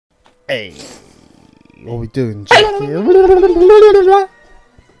Hey, what are we doing, Jack? That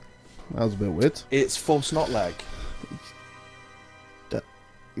was a bit weird. It's force not lag.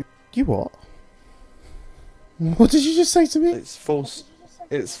 You what? What did you just say to me? It's force.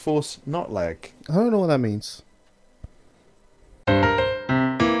 It's force not lag. I don't know what that means.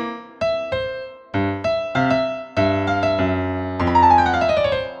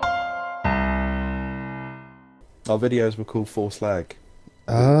 Our videos were called force lag.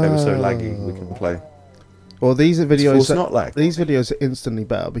 They were so laggy we couldn't play. Well, these are videos. Force not lag. These videos are instantly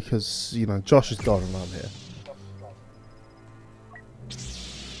better because you know Josh is gone and I'm here.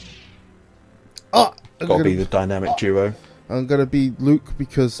 Oh, Gotta be the dynamic duo. I'm gonna be Luke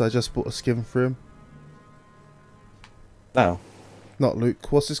because I just bought a skin for him. No. Not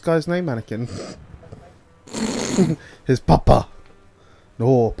Luke. What's this guy's name? Anakin. His papa.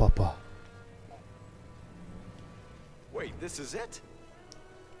 No, papa. Wait, this is it?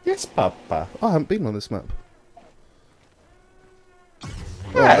 Yes, Papa. Oh, I haven't been on this map.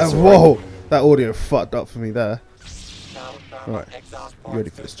 That's Whoa, that audio fucked up for me there. Right, you ready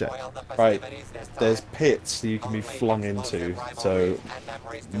for this, Jack? Right, there's pits that you can be flung into, so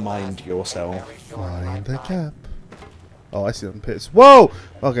mind yourself. Mind the gap. Oh, I see them pits. Whoa!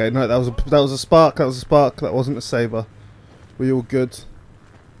 Okay, no, that was a spark. That was a spark. That wasn't a saber. Were you all good?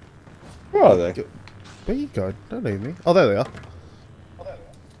 Where are they? Where are you going? Don't leave me. Oh, there they are.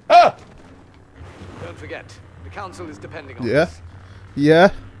 Ah! Don't forget, the council is depending on Yeah. this. Yeah.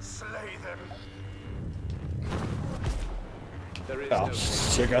 Slay them. There is Oh, no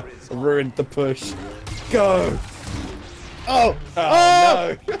sugar. I ruined the push. Go! Oh!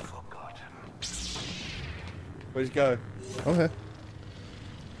 Oh, no! Where'd you go? Okay.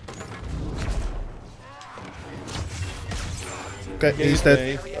 Okay, he's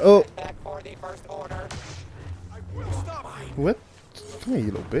dead. Me. Oh! What? Come here,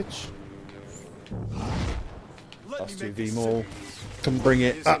 you little bitch. Us 2v more. Come bring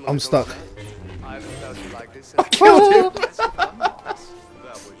it. Ah, I'm stuck. I haven't felt you like this. Killed him! That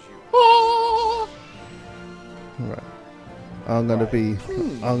was you. Right. I'm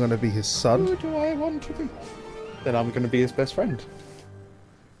gonna be his son. Who do I want to be? Then I'm gonna be his best friend.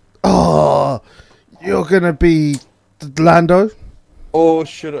 Oh, you're gonna be Lando. Or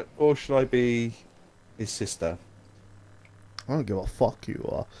should I be his sister? I don't give a fuck you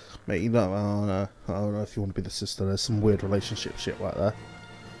are, mate. You know, I don't know if you want to be the sister. There's some weird relationship shit right there.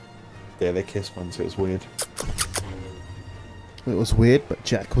 Yeah, they kissed once. It was weird. It was weird, but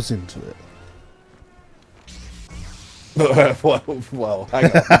Jack was into it. well, hang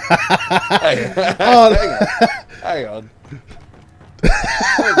on. Hang on.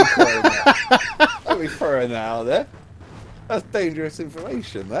 Don't be throwing that out there. That's dangerous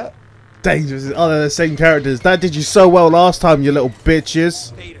information, that. Dangerous. Oh, they're the same characters. That did you so well last time, you little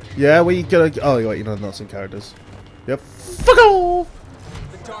bitches. Yeah, where you gonna? Oh, wait, you know, not some characters. Yep. Fuck off.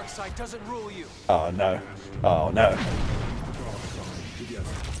 The dark side doesn't rule you. Oh no. Oh no.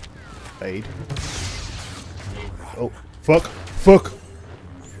 Fade. Oh, fuck. Fuck.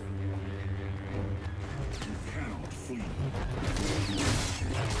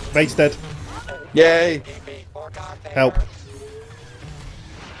 Fade's dead. Yay! Help.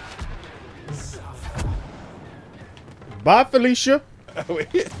 Bye, Felicia. Are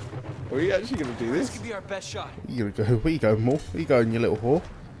we actually gonna do This this? could be our best shot. You gonna go? Where you going, Morph? Where you going, you little whore?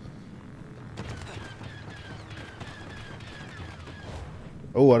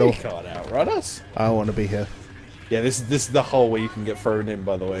 Oh, I You don't. can't outrun us. I don't want to be here. Yeah, this is the hole where you can get thrown in,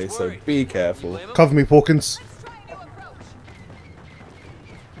 by the way. So be careful. Cover me, Porkins.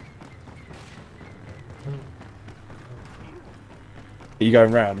 Are you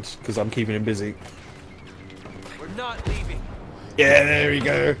going round? Because I'm keeping him busy. We're not leaving. Yeah, there we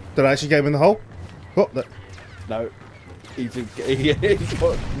go. Did I actually get him in the hole? Oh, that. No, he's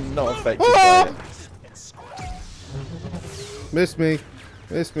not affected by it. Miss me.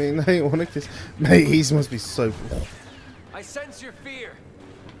 Miss me. No, you want to kiss. Mate, he must be so. I sense your fear.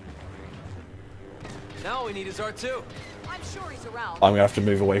 Now all we need is R2. I'm sure he's around. I'm gonna have to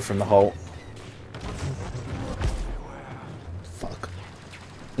move away from the hole. Fuck.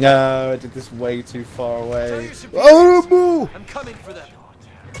 No, I did this way too far Tell away. your superiors, Oh, boo! I'm coming for them.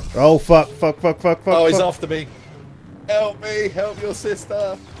 Oh, fuck, fuck, fuck, fuck, fuck. Oh, he's fuck. after me. Help me, help your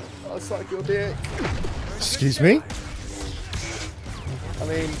sister. I'll suck your dick. Excuse me? I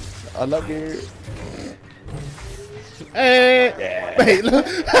mean, I love you. Yeah. Mate, look.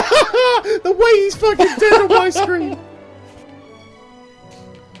 The way he's fucking dead on my screen.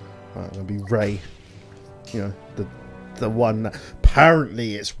 Right, I'm gonna be Ray. You know, the one that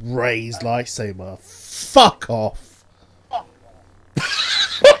apparently it's Ray's lightsaber. Fuck off.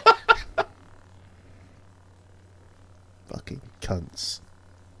 cunts.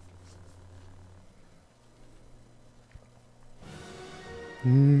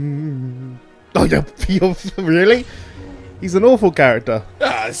 Oh, you're really? He's an awful character.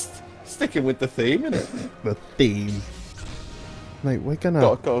 Ah, sticking with the theme, isn't it? The theme. Mate, we're gonna...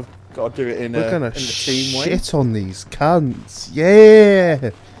 Gotta do it in We're gonna in the team way. shit on these cunts. Yeah!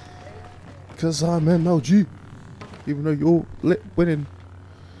 Because I'm MLG. Even though you're winning.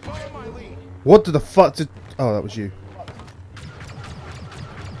 What the fuck did... Oh, that was you.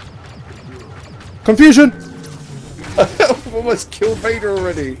 Confusion! I've almost killed Vader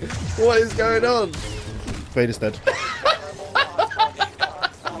already. What is going on? Vader's dead.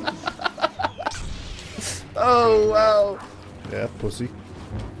 Oh, wow. Yeah, pussy.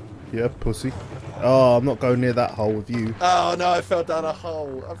 Yeah, pussy. Oh, I'm not going near that hole with you. Oh, no, I fell down a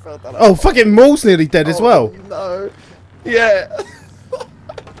hole. Oh, fucking Maul's nearly dead as well. No. Yeah.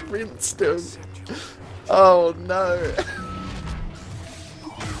 Rinsed him. Oh, no.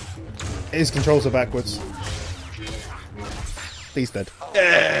 His controls are backwards. He's dead.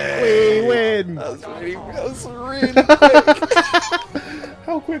 Yeah. We win! That was really quick.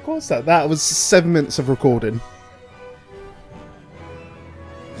 How quick was that? That was 7 minutes of recording.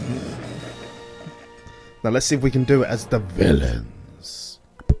 Now let's see if we can do it as the villains.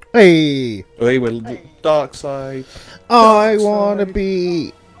 Hey! We will dark side. I wanna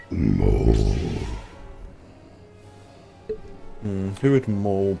be Maul. Who would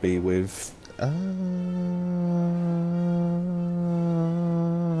Maul be with?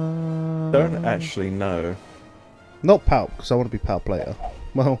 Don't actually know. Not Palp, because I want to be Palp later.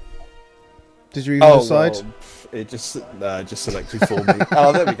 Well, did you even decide? Well, it just selected for me.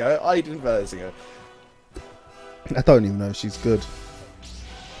 Oh, there we go. I didn't realize ago. I don't even know if she's good.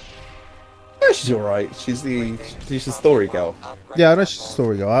 Yeah, she's alright. She's the story girl. Yeah, I know she's a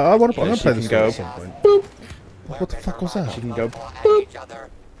story girl. I want to play she this can go at some point. boop. What the fuck was that? She can go boop.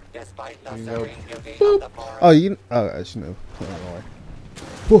 Can go boop. Oh, you. Oh, actually no. I don't know why.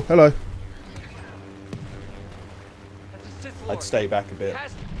 Oh, hello. I'd stay back a bit.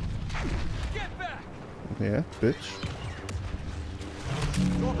 Yeah, bitch.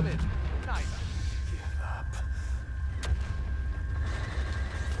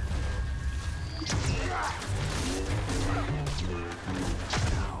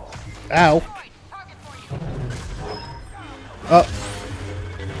 Ow. Oh.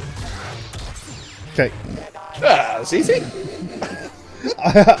 Okay. Ah, that's easy.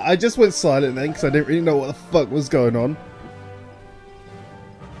 I just went silent then because I didn't really know what the fuck was going on.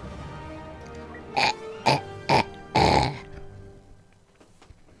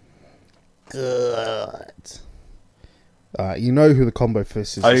 Good. Alright, you know who the combo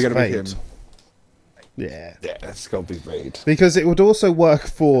fist is. Are you going to be him? Yeah. Yeah, it's got to be Raid. Because it would also work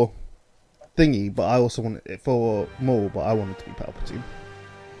for Thingy, but I also want it for Maul, but I want it to be Palpatine.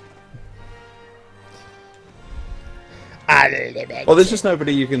 Well, there's just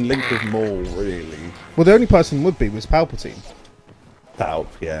nobody you can link with Maul, really. Well, the only person would be was Palpatine. Palp,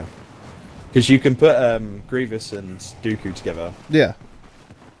 yeah. Because you can put Grievous and Dooku together. Yeah.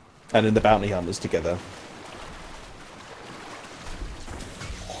 And then the Bounty Hunters together.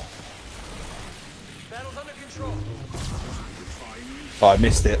 Battle's under control. Oh, I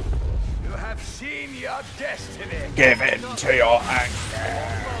missed it. You have seen your destiny. Give in to your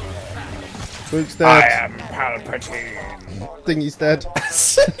anger. Luke's dead. I am Palpatine. Thingy's dead.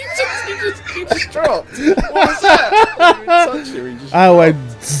 he just dropped. What was that? I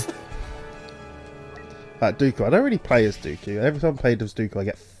went. Like Dooku. I don't really play as Dooku. Every time I played as Dooku, I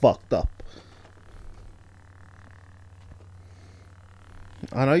get fucked up.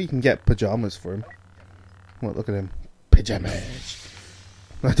 I know you can get pajamas for him. Well, look at him. Pajamas.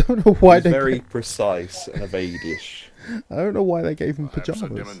 I don't know why He's they. very precise and evade-ish. I don't know why they gave him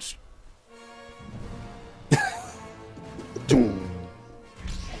pajamas.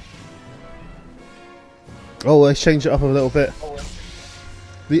 Oh, they changed it up a little bit.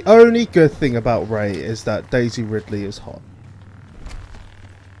 The only good thing about Rey is that Daisy Ridley is hot.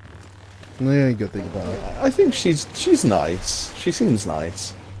 The only good thing about her. I think she's nice. She seems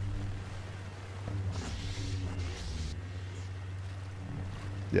nice.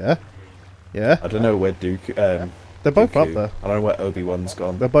 Yeah? Yeah? I don't know where Dooku... They're both Dooku. up there. I don't know where Obi-Wan's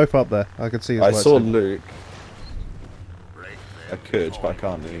gone. They're both up there. I can see his I words saw too. Luke. I could, but I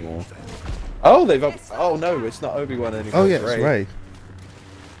can't anymore. Oh, they've up... Oh no, it's not Obi-Wan anymore. Oh yeah, it's Rey.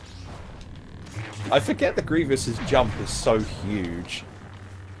 I forget the Grievous's jump is so huge.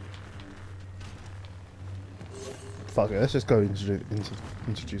 Fuck it, let's just go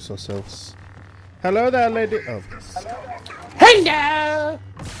introduce ourselves. Hello there, lady. Oh. Hello!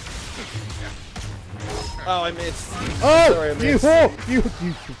 Oh, I missed. Oh, Sorry, I you missed. whore! You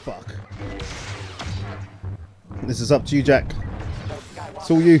fuck. This is up to you, Jack. It's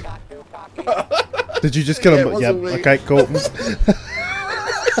all you. Did you just kill him? Yeah, it was Yeah. all me. Okay, cool.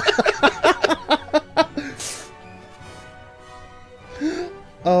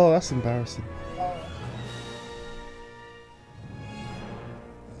 Oh, that's embarrassing.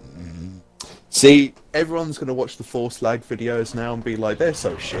 See, everyone's gonna watch the Force lag videos now and be like, they're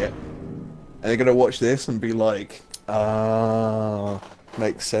so shit. And they're gonna watch this and be like, ah,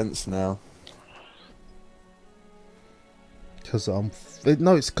 makes sense now. Because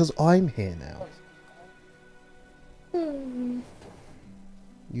no, it's because I'm here now.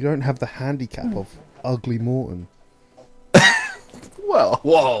 You don't have the handicap of ugly Morton. Well,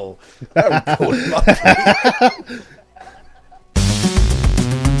 whoa. That would call him ugly.